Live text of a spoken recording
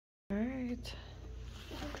Right.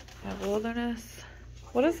 Yeah, wilderness.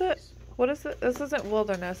 What is it? What is it? This isn't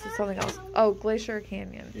wilderness. It's something else. Oh, Glacier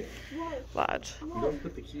Canyon Lodge. You don't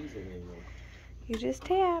put the keys in anymore. You just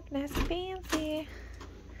tap. Nice and fancy.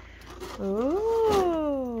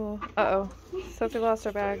 Ooh. Uh-oh. Sophie lost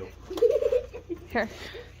her bag. Here.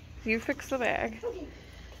 You fix the bag.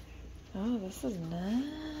 Oh, this is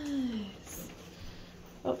nice.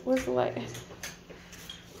 Oh, where's the light?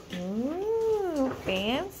 Ooh,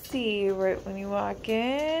 fancy. Right when you walk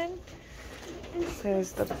in.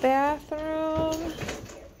 There's the bathroom.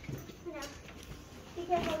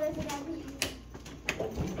 I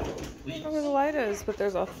don't know where the light is, but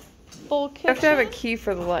there's a full kitchen. You have to have a key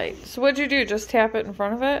for the light. So what'd you do? Just tap it in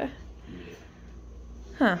front of it?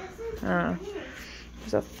 Huh.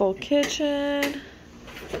 There's a full kitchen.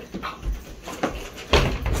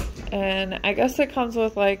 And I guess it comes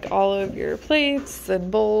with like all of your plates and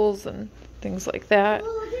bowls and things like that. Oh,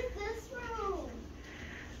 look at this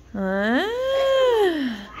room.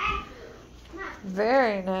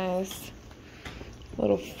 Very nice.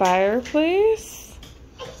 Little fireplace.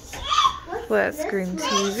 Flat screen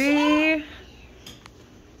TV.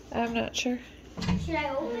 I'm not sure. Should I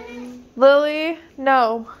open it? Lily,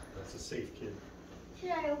 no. That's a safe kid.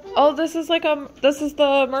 Should I open it? Oh, this is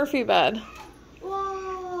the Murphy bed.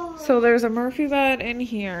 Whoa. So there's a Murphy bed in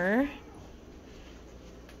here.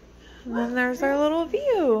 And then there's our little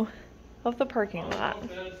view of the parking lot.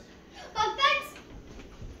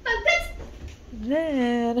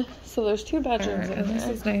 Then, so there's 2 bedrooms in there. This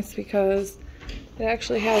is nice because it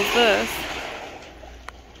actually has this,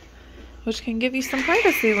 which can give you some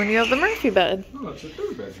privacy when you have the Murphy bed. Oh, it's a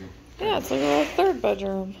 3rd bedroom. Yeah, it's like a 3rd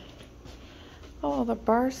bedroom. Oh, the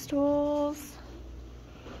bar stools.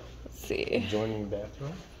 Let's see. Adjoining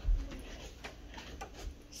bathroom.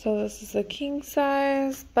 So this is a king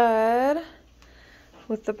size bed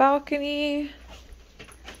with the balcony.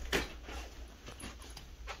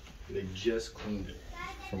 They just cleaned it,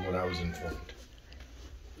 from what I was informed.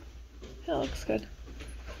 It looks good.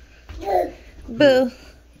 Boo.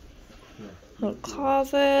 Little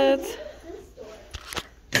closet.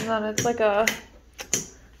 And then it's like a,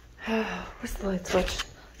 where's the light switch?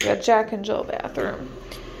 Like a Jack and Jill bathroom.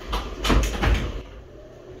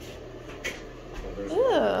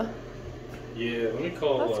 Ugh. Yeah, let me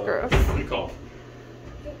call. That's gross. Let me call.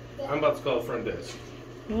 I'm about to call the front desk.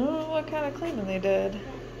 I don't know what kind of cleaning they did.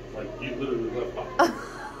 Like, you literally left popcorn.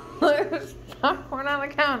 There's popcorn on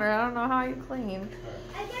the counter. I don't know how you clean.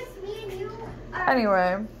 I guess me and you are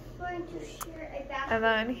Anyway. going to share a bathroom. And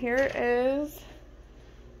then here is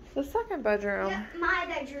the 2nd bedroom. Yeah, my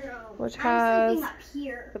bedroom. Which I'm has sleeping up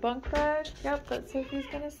here. the bunk bed. Yep, that Sophie's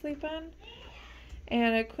gonna sleep in.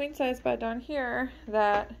 And a queen size bed down here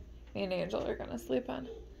that me and Angel are gonna sleep in.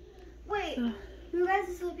 Wait, you guys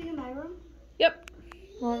are sleeping in my room? Yep.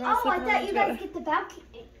 We're gonna Oh, sleep I in thought you together. guys get the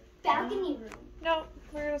balcony room. No,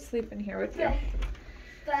 we're gonna sleep in here with you.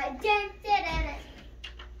 But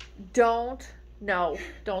Don't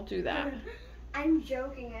do that. I'm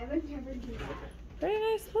joking. I would never do that. Very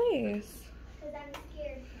nice place. Because I'm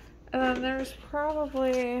scared. And then there's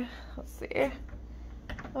probably, let's see.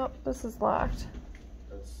 Oh, this is locked.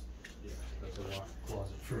 That's a locked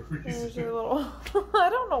closet for a There's reason. your little, I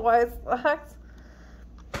don't know why it's locked.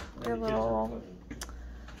 Your little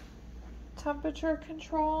temperature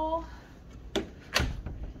control.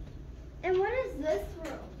 And what is this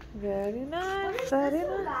room? Very nice. What is Very this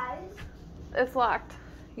room, nice. guys? It's locked.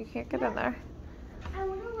 You can't get in there. I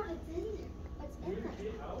wonder what it's in there. What's in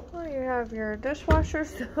there? Well, you have your dishwasher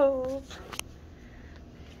stove.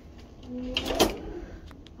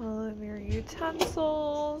 All of your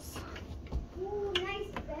utensils. Ooh,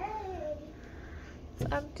 nice bed.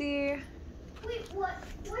 It's empty. Wait, what's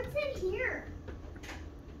in here?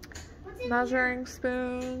 What's in Measuring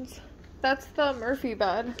spoons. That's the Murphy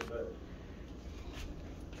bed.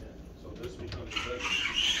 So this becomes the bedroom.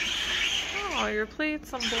 Oh, your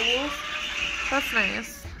plates and bowls. That's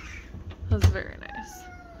nice. That's very nice.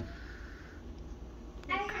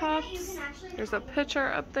 I heard that you Cups. can actually There's a pitcher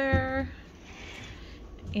up there.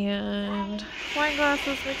 And wine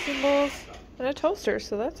glasses, mixing bowls, and a toaster.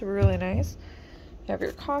 So that's really nice. You have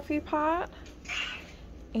your coffee pot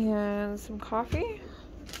and some coffee.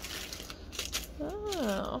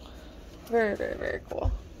 Oh, very, very, very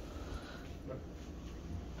cool.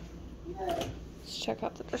 Let's check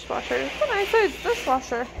out the dishwasher. It's a nice size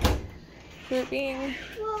dishwasher. For it being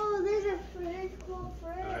Whoa, there's a fridge, cool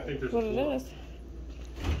fridge. I think there's what a it pull-out. is.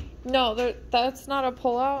 No, that's not a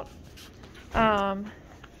pull-out.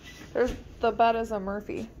 There's the bed is a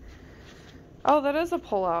Murphy. Oh, that is a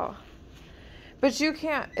pull-out. But you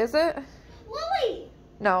can't, is it? Lily!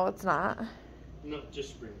 No, it's not. No, just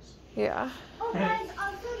springs. Yeah. Oh, guys,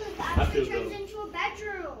 also this actually turns into a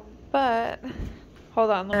bedroom. But,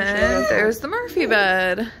 hold on. Let me show you. And there's the Murphy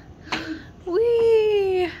bed.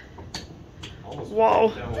 Whee!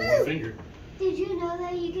 Whoa. Down with one finger. Did you know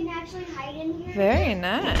that you can actually hide in here? Very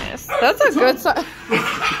nice. That's a good size.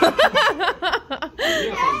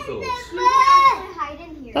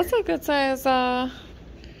 That's a good size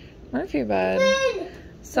Murphy bed.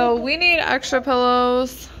 So we need extra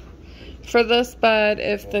pillows for this bed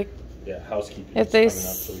if they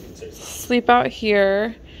sleep out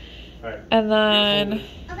here. And then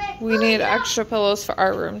we need extra pillows for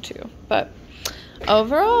our room too. But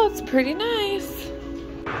overall, it's pretty nice.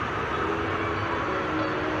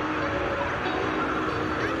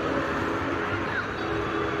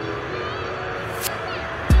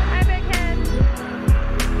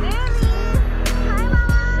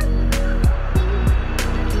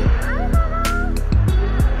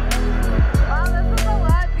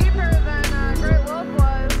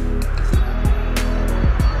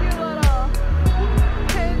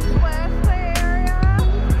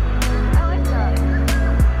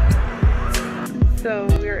 So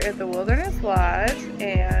we're at the Wilderness Lodge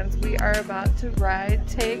and we are about to ride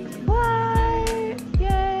Take Flight.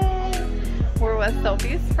 Yay! We're with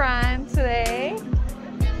Sophie's friend today.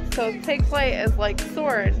 So Take Flight is like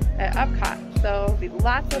Sword at Epcot. So it'll be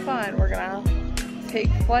lots of fun. We're gonna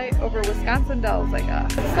take flight over Wisconsin Dells, I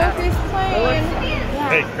guess. Sophie's plane.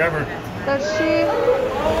 Hey, grab her. Does she?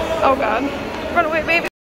 Oh God. Run away, baby.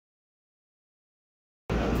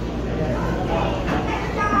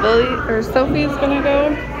 Lily or Sophie's gonna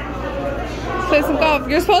go play some golf.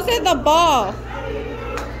 You're supposed to hit the ball.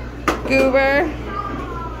 Goober.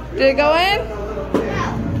 Did it go in?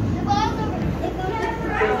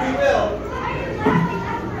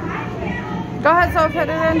 Go ahead, Sophie, hit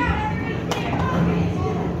it in.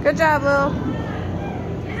 Good job, Lil.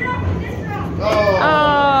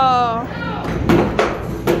 Oh.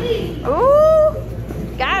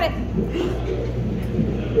 Ooh. Got it.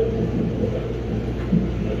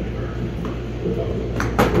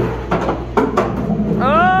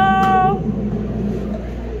 Oh!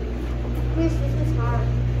 This is hard.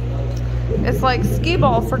 It's like skee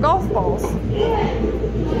ball for golf balls.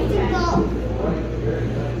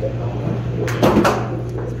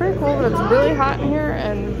 It's pretty cool, but it's really hot in here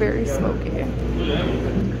and very smoky.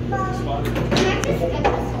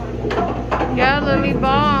 Yeah, Lily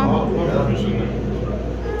ball.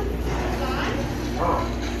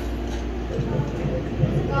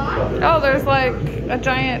 Oh, there's like a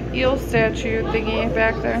giant eel statue thingy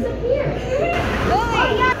back there.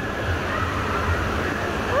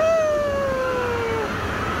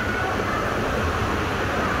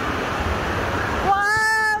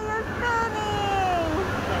 Wow, you're spinning!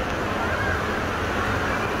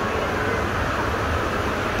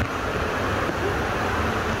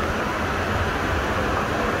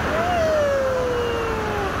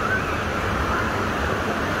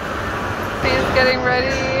 She's getting ready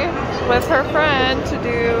with her friend to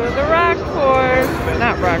do the rock course.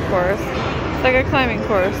 Not rock course. It's like a climbing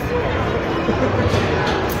course.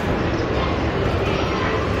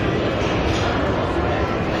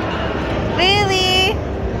 Lily!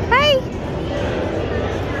 Hi!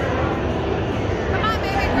 Come on,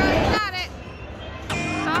 baby girl, you got it.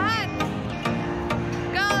 Go ahead.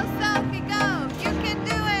 Go, Sophie, go. You can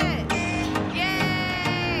do it.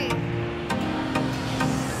 Yay!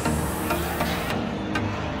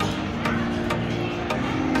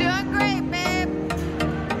 Doing great, babe.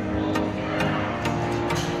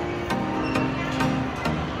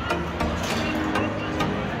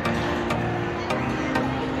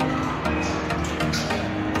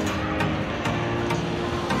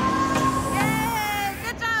 Yay!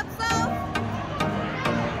 Good job, Soph.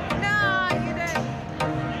 No, you didn't.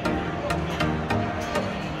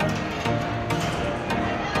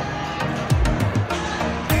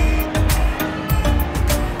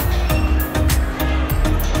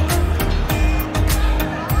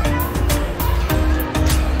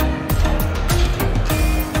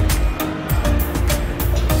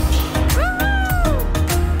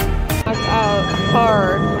 Knocked out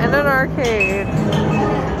hard in an arcade,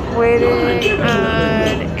 waiting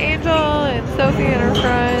on Angel and Sophie and her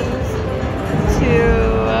friends to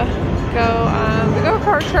go on the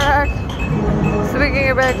go-kart track so we can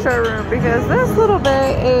get back to our room because this little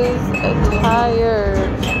bit is tired.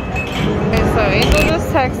 Okay, so Angel just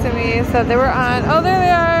texted me, said they were on. Oh, there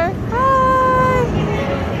they are. Hi.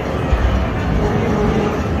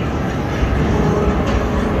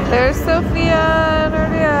 There's Sophia and her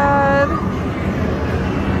dad.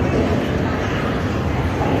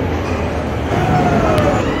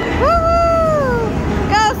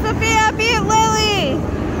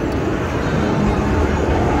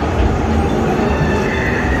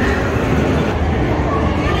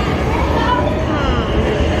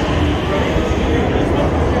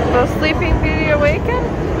 Will Sleeping Beauty awaken?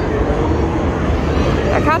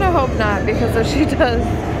 I kind of hope not, because if she does,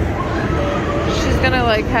 she's gonna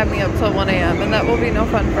like have me up till 1 a.m. and that will be no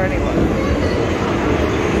fun for anyone.